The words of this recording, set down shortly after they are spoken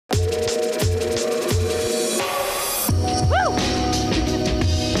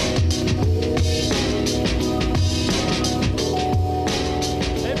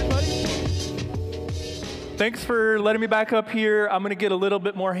Thanks for letting me back up here. I'm going to get a little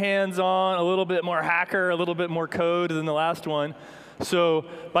bit more hands-on, a little bit more hacker, a little bit more code than the last one. So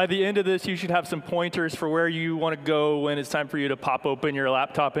by the end of this, you should have some pointers for where you want to go when it's time for you to pop open your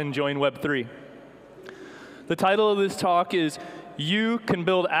laptop and join Web3. The title of this talk is You Can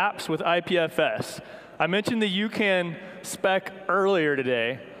Build Apps with IPFS. I mentioned the UCAN spec earlier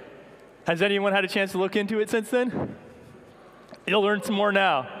today. Has anyone had a chance to look into it since then? You'll learn some more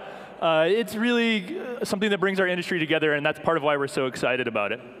now. It's really something that brings our industry together, and that's part of why we're so excited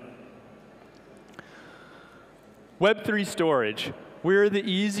about it. Web3 storage. We're the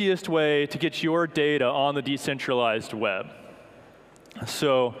easiest way to get your data on the decentralized web.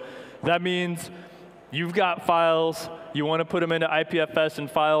 So that means you've got files, you want to put them into IPFS and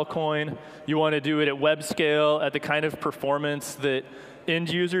Filecoin, you want to do it at web scale at the kind of performance that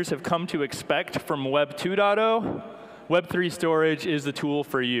end users have come to expect from Web 2.0. Web3 storage is the tool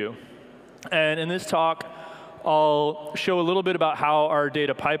for you. And in this talk, I'll show a little bit about how our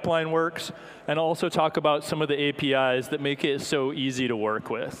data pipeline works, and also talk about some of the APIs that make it so easy to work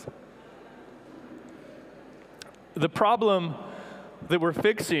with. The problem that we're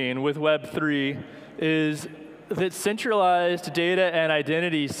fixing with Web3 is that centralized data and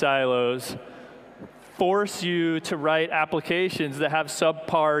identity silos force you to write applications that have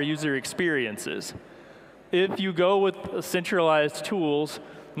subpar user experiences. If you go with centralized tools,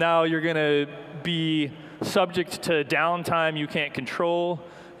 now you're going to be subject to downtime you can't control.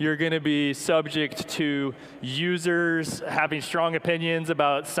 You're going to be subject to users having strong opinions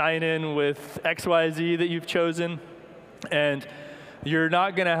about sign-in with XYZ that you've chosen. And you're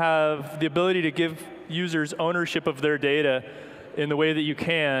not going to have the ability to give users ownership of their data in the way that you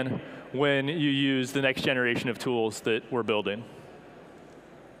can when you use the next generation of tools that we're building.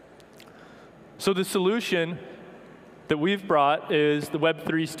 So the solution that we've brought is the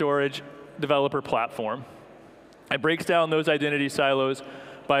Web3 storage developer platform. It breaks down those identity silos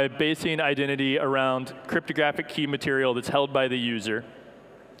by basing identity around cryptographic key material that's held by the user.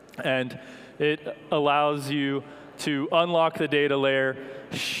 And it allows you to unlock the data layer,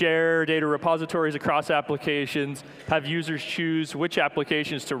 share data repositories across applications, have users choose which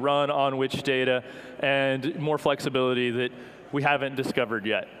applications to run on which data, and more flexibility that we haven't discovered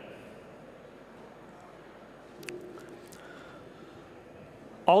yet.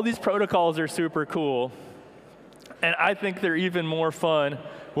 All these protocols are super cool, and I think they're even more fun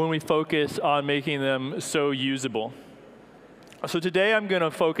when we focus on making them so usable. So today I'm going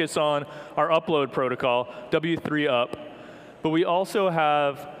to focus on our upload protocol, W3up, but we also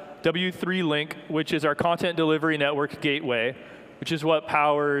have W3 Link, which is our content delivery network gateway, which is what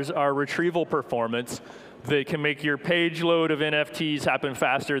powers our retrieval performance that can make your page load of NFTs happen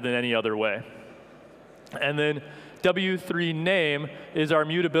faster than any other way. And then W3 Name is our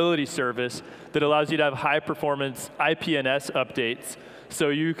mutability service that allows you to have high-performance IPNS updates, so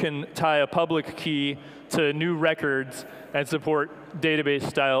you can tie a public key to new records and support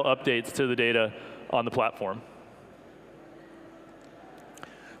database-style updates to the data on the platform.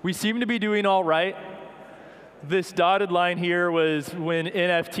 We seem to be doing all right. This dotted line here was when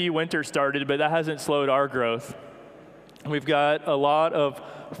NFT winter started, but that hasn't slowed our growth. We've got a lot of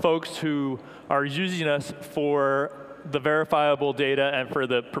folks who are using us for the verifiable data and for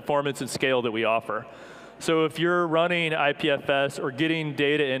the performance and scale that we offer. So if you're running IPFS or getting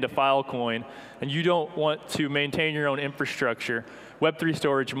data into Filecoin and you don't want to maintain your own infrastructure, Web3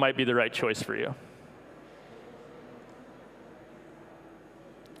 storage might be the right choice for you.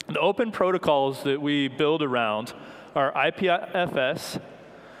 The open protocols that we build around are IPFS,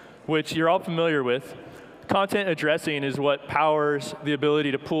 which you're all familiar with. Content addressing is what powers the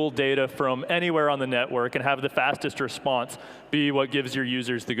ability to pull data from anywhere on the network and have the fastest response be what gives your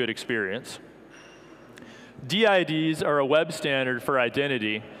users the good experience. DIDs are a web standard for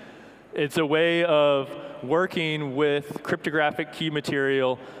identity. It's a way of working with cryptographic key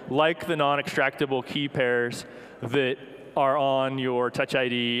material like the non-extractable key pairs that are on your Touch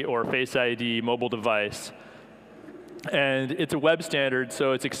ID or Face ID mobile device. And it's a web standard,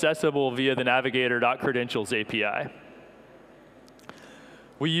 so it's accessible via the navigator.credentials API.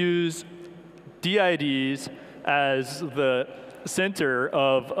 We use DIDs as the center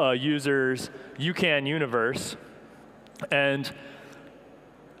of a user's UCAN universe. And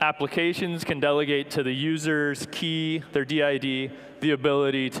applications can delegate to the user's key, their DID, the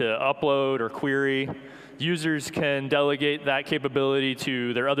ability to upload or query. Users can delegate that capability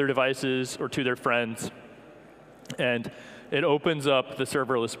to their other devices or to their friends. And it opens up the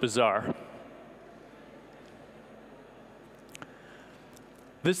serverless bazaar.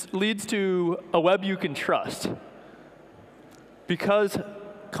 This leads to a web you can trust. Because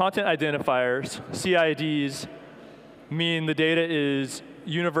content identifiers, CIDs, mean the data is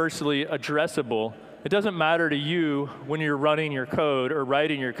universally addressable. It doesn't matter to you when you're running your code or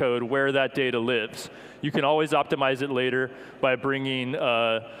writing your code where that data lives. You can always optimize it later by bringing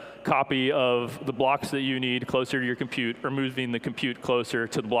a copy of the blocks that you need closer to your compute or moving the compute closer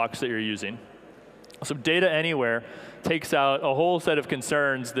to the blocks that you're using. So data anywhere takes out a whole set of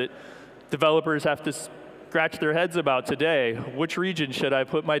concerns that developers have to scratch their heads about today. Which region should I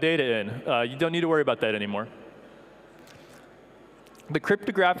put my data in? You don't need to worry about that anymore. The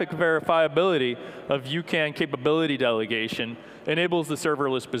cryptographic verifiability of UCAN capability delegation enables the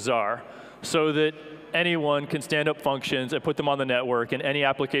serverless bazaar so that anyone can stand up functions and put them on the network, and any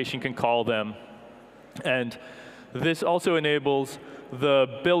application can call them. And this also enables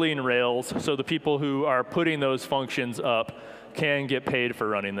the billing rails, so the people who are putting those functions up can get paid for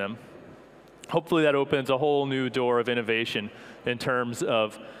running them. Hopefully that opens a whole new door of innovation in terms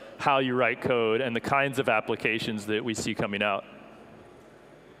of how you write code and the kinds of applications that we see coming out.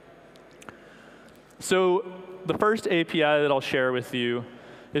 So the first API that I'll share with you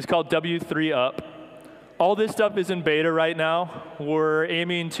is called W3Up. All this stuff is in beta right now. We're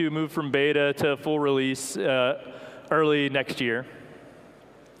aiming to move from beta to full release early next year.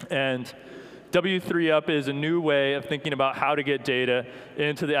 And W3Up is a new way of thinking about how to get data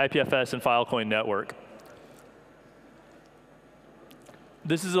into the IPFS and Filecoin network.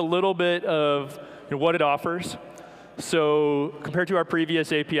 This is a little bit of what it offers. So compared to our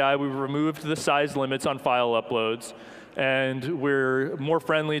previous API, we've removed the size limits on file uploads. And we're more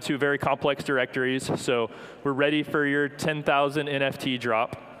friendly to very complex directories. So we're ready for your 10,000 NFT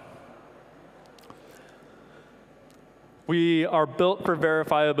drop. We are built for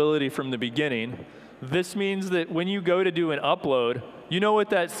verifiability from the beginning. This means that when you go to do an upload, you know what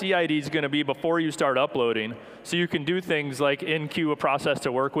that CID is going to be before you start uploading. So you can do things like enqueue a process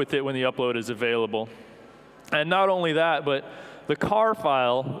to work with it when the upload is available. And not only that, but the car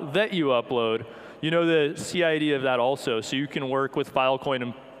file that you upload, you know the CID of that also, so you can work with Filecoin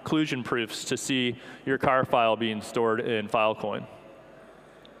inclusion proofs to see your car file being stored in Filecoin.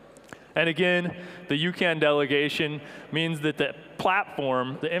 And again, the UCAN delegation means that the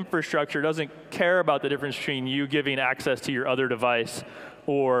platform, the infrastructure, doesn't care about the difference between you giving access to your other device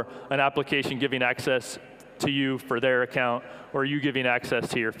or an application giving access to you for their account or you giving access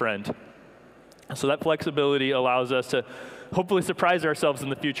to your friend. So that flexibility allows us to hopefully surprise ourselves in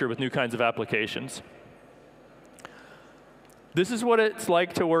the future with new kinds of applications. This is what it's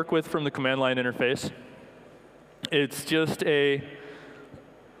like to work with from the command line interface. It's just a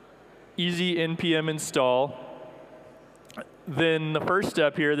easy npm install. Then the first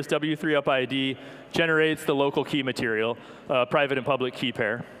step here, this W3Up ID, generates the local key material, private and public key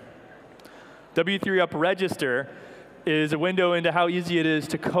pair. W3Up register is a window into how easy it is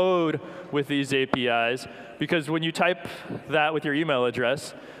to code with these APIs, because when you type that with your email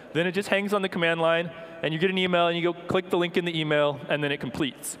address, then it just hangs on the command line, and you get an email, and you go click the link in the email, and then it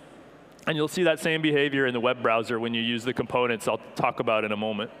completes. And you'll see that same behavior in the web browser when you use the components I'll talk about in a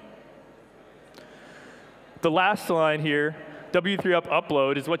moment. The last line here, W3Up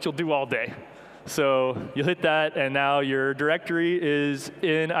upload, is what you'll do all day. So you'll hit that, and now your directory is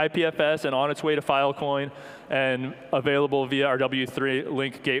in IPFS and on its way to Filecoin and available via our W3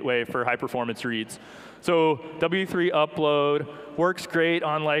 link gateway for high-performance reads. So W3 upload works great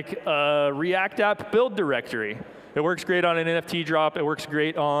on like a React app build directory. It works great on an NFT drop. It works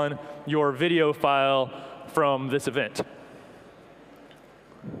great on your video file from this event.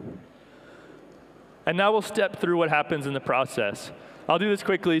 And now we'll step through what happens in the process. I'll do this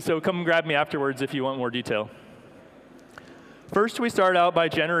quickly, so come and grab me afterwards if you want more detail. First, we start out by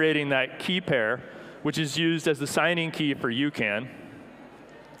generating that key pair, which is used as the signing key for UCAN.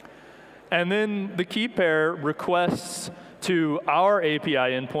 And then the key pair requests to our API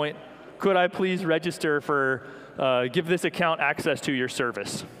endpoint, could I please register for, give this account access to your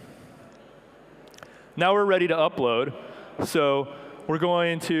service? Now we're ready to upload. So we're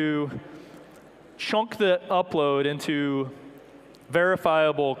going to chunk the upload into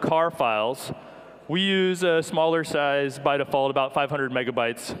verifiable car files. We use a smaller size by default, about 500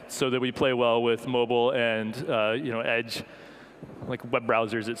 megabytes, so that we play well with mobile and edge, like web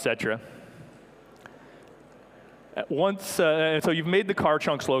browsers, et cetera. So you've made the car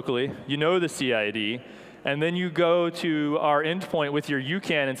chunks locally. You know the CID. And then you go to our endpoint with your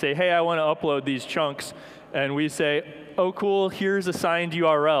UCAN and say, hey, I want to upload these chunks. And we say, oh, cool, here's a signed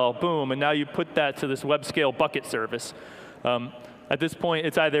URL. Boom. And now you put that to this web scale bucket service. At this point,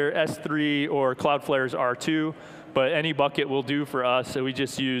 it's either S3 or Cloudflare's R2. But any bucket will do for us. So we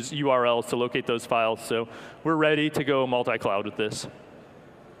just use URLs to locate those files. So we're ready to go multi-cloud with this.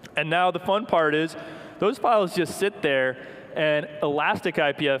 And now the fun part is those files just sit there, and Elastic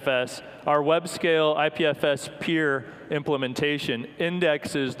IPFS, our web-scale IPFS peer implementation,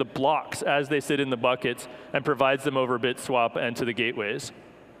 indexes the blocks as they sit in the buckets and provides them over bit swap and to the gateways.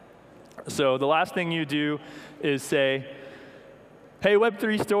 So the last thing you do is say, hey,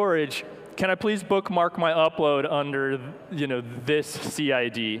 Web3 storage, can I please bookmark my upload under this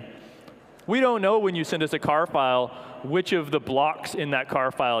CID? We don't know when you send us a car file which of the blocks in that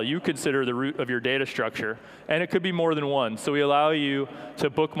car file you consider the root of your data structure. And it could be more than one. So we allow you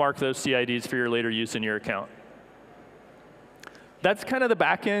to bookmark those CIDs for your later use in your account. That's kind of the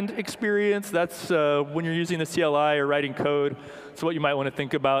back-end experience. That's when you're using the CLI or writing code. That's what you might want to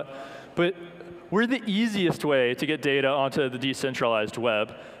think about. But we're the easiest way to get data onto the decentralized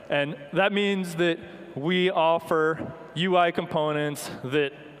web. And that means that we offer UI components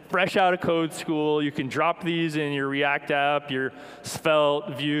that, fresh out of code school, you can drop these in your React app, your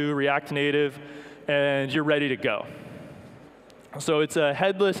Svelte, Vue, React Native, and you're ready to go. So it's a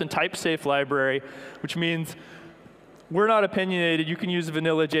headless and type-safe library, which means we're not opinionated. You can use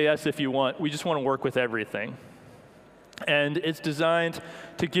vanilla JS if you want. We just want to work with everything. And it's designed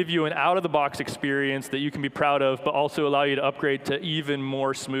to give you an out-of-the-box experience that you can be proud of, but also allow you to upgrade to even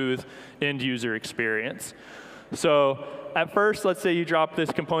more smooth end-user experience. So at first, let's say you drop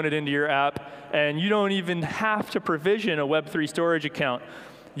this component into your app, and you don't even have to provision a Web3 storage account.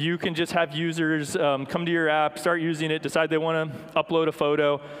 You can just have users come to your app, start using it, decide they want to upload a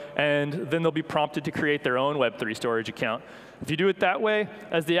photo, and then they'll be prompted to create their own Web3 storage account. If you do it that way,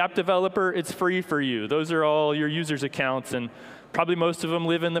 as the app developer, it's free for you. Those are all your users' accounts, and probably most of them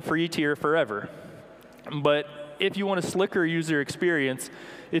live in the free tier forever. But if you want a slicker user experience,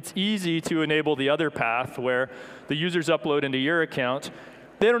 it's easy to enable the other path where the users upload into your account.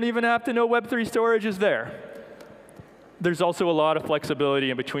 They don't even have to know Web3 storage is there. There's also a lot of flexibility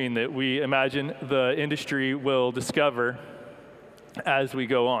in between that we imagine the industry will discover as we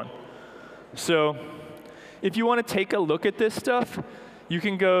go on. So if you want to take a look at this stuff, you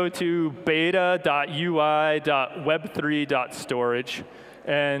can go to beta.ui.web3.storage,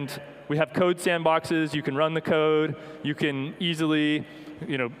 and we have code sandboxes. You can run the code. You can easily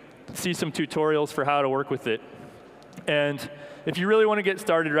see some tutorials for how to work with it. And if you really want to get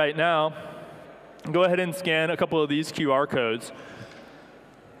started right now, go ahead and scan a couple of these QR codes.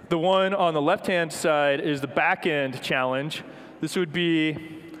 The one on the left-hand side is the back-end challenge. This would be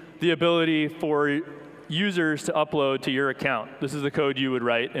the ability for users to upload to your account. This is the code you would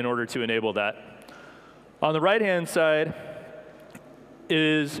write in order to enable that. On the right-hand side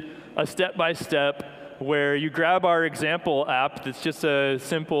is a step-by-step where you grab our example app that's just a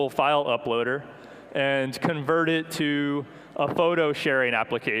simple file uploader and convert it to a photo sharing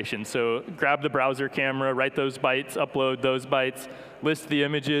application. So grab the browser camera, write those bytes, upload those bytes, list the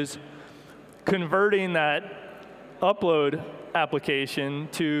images. Converting that upload application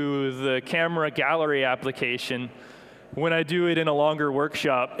to the camera gallery application, when I do it in a longer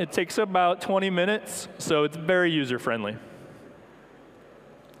workshop, it takes about 20 minutes, so it's very user-friendly.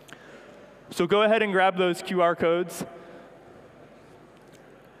 So go ahead and grab those QR codes.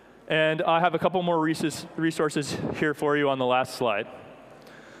 And I have a couple more resources here for you on the last slide.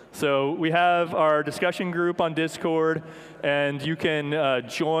 So we have our discussion group on Discord, and you can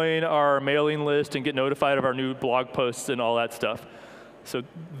join our mailing list and get notified of our new blog posts and all that stuff. So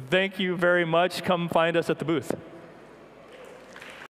thank you very much. Come find us at the booth.